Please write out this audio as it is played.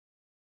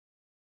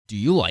Do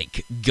you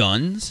like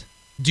guns?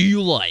 Do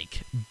you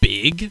like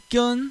big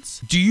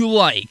guns? Do you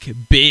like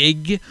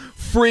big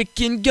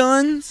freaking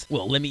guns?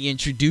 Well, let me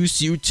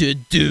introduce you to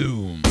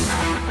Doom.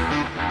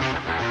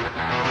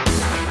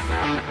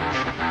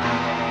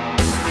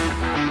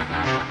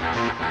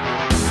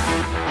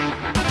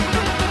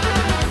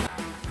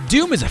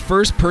 Doom is a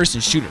first-person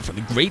shooter from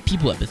the great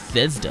people at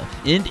Bethesda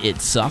and id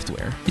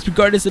Software. It's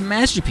regarded as a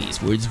masterpiece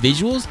for its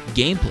visuals,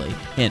 gameplay,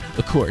 and,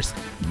 of course,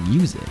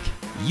 music.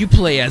 You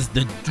play as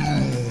the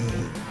Doom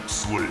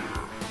Slayer.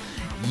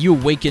 You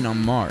awaken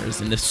on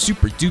Mars in the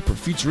super-duper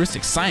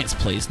futuristic science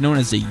place known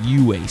as the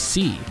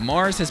UAC.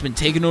 Mars has been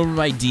taken over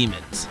by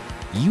demons.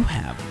 You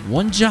have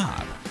one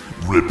job.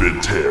 Rip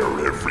and tear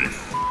every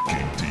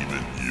f***ing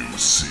demon you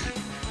see.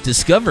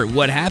 Discover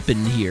what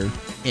happened here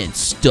and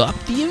stop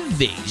the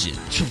invasion.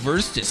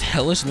 Traverse this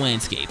hellish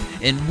landscape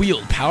and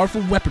wield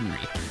powerful weaponry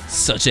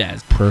such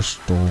as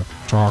pistol,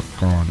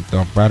 shotgun,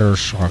 the better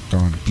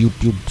shotgun, pew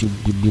pew pew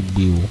pew pew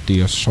pew,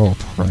 the assault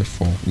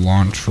rifle,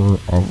 launcher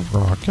of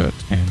rocket,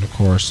 and of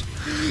course,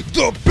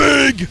 the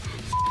big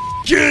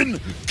f***ing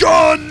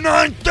gun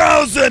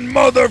 9000,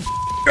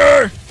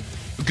 motherfucker!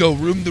 Go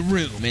room to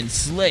room and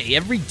slay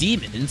every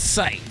demon in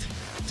sight.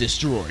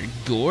 Destroy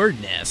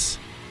Goreness.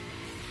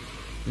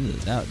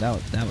 That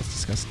was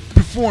disgusting.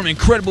 Perform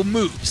incredible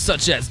moves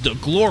such as the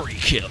glory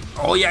kill.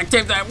 Oh yeah,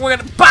 take that. We're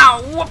gonna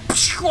pow.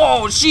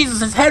 Oh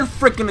Jesus, his head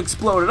freaking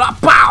exploded. Ah,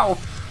 pow.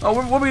 Oh,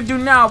 what are we gonna do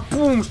now?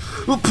 Boom.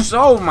 Oops.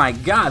 Oh my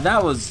God,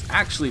 that was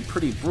actually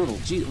pretty brutal.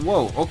 Gee,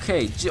 whoa.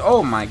 Okay.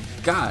 Oh my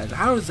God,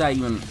 how is that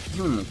even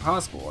humanly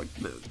possible? Like,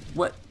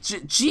 what?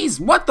 Jeez,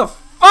 what the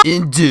fuck?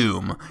 In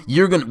Doom,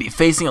 you're gonna be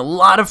facing a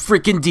lot of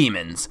freaking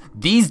demons.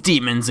 These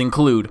demons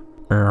include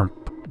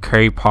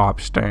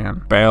K-pop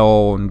stan,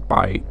 Bell and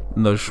Bite,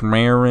 the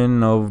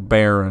Schmerin of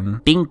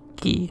Baron,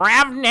 Dinky,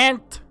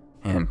 Revenant,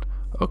 and,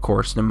 of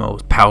course, the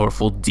most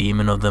powerful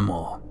demon of them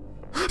all,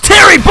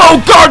 Terry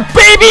Bogard,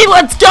 baby!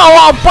 Let's go!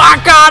 Oh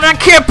my God, I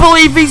can't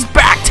believe he's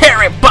back!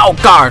 Terry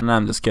Bogard! No,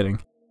 I'm just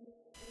kidding.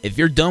 If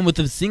you're done with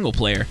the single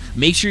player,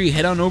 make sure you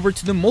head on over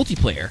to the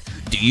multiplayer.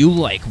 Do you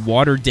like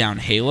watered down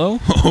Halo?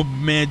 Oh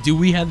man, do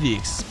we have the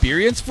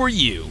experience for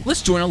you?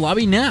 Let's join a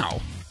lobby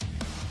now.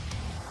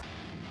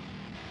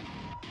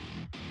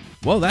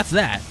 Well, that's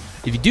that.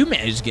 If you do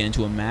manage to get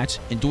into a match,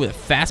 enjoy the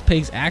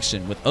fast-paced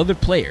action with other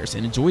players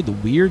and enjoy the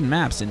weird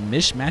maps and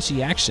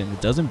mishmashy action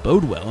that doesn't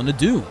bode well in a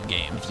Doom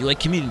game. If you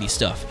like community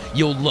stuff,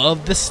 you'll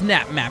love the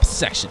Snap Maps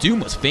section. Doom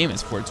was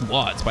famous for its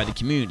WODs by the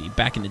community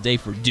back in the day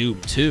for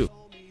Doom 2.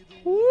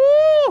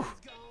 Woo!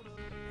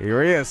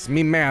 Here he is,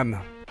 me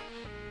man.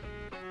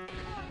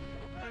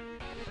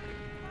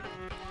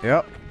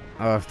 Yep,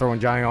 throwing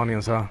giant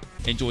onions, huh?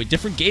 Enjoy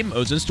different game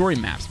modes and story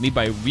maps made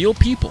by real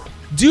people.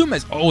 Doom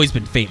has always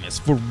been famous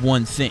for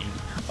one thing,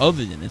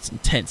 other than its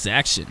intense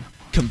action.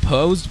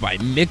 Composed by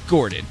Mick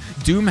Gordon,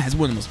 Doom has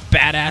one of the most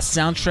badass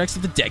soundtracks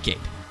of the decade.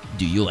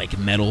 Do you like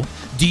metal?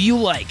 Do you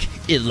like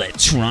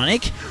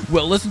electronic?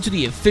 Well, listen to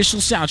the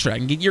official soundtrack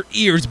and get your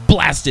ears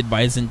blasted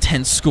by its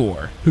intense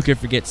score. Who can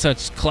forget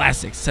such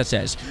classics such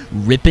as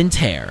Rip and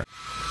Tear?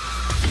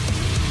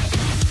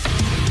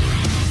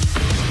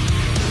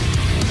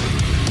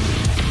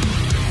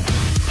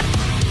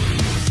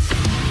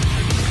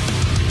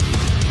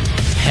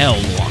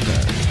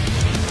 Hellwalker.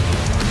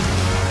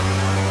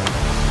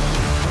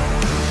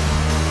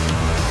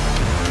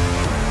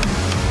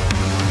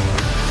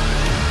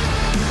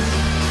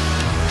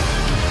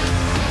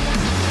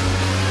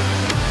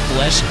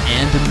 Flesh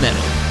and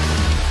Metal.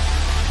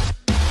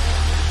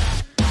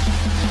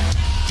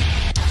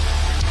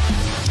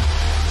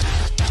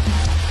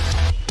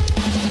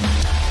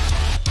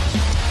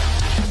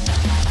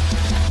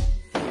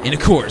 And of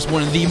course,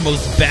 one of the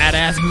most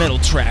badass metal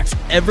tracks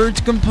ever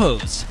to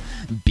compose,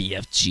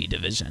 BFG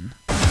Division.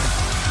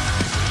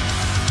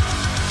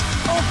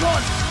 Oh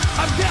God,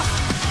 I'm deaf.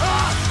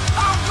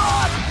 Oh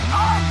God,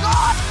 oh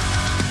God.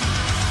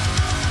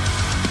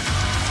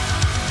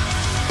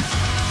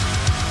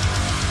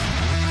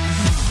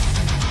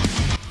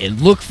 And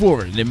look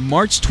forward to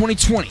March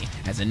 2020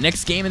 as the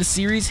next game in the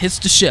series hits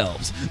the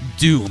shelves,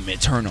 Doom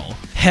Eternal.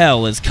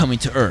 Hell is coming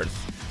to Earth,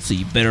 so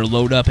you better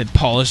load up and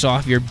polish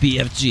off your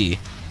BFG,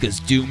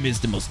 because Doom is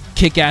the most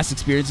kick-ass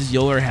experiences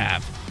you'll ever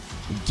have.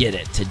 Get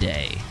it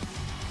today.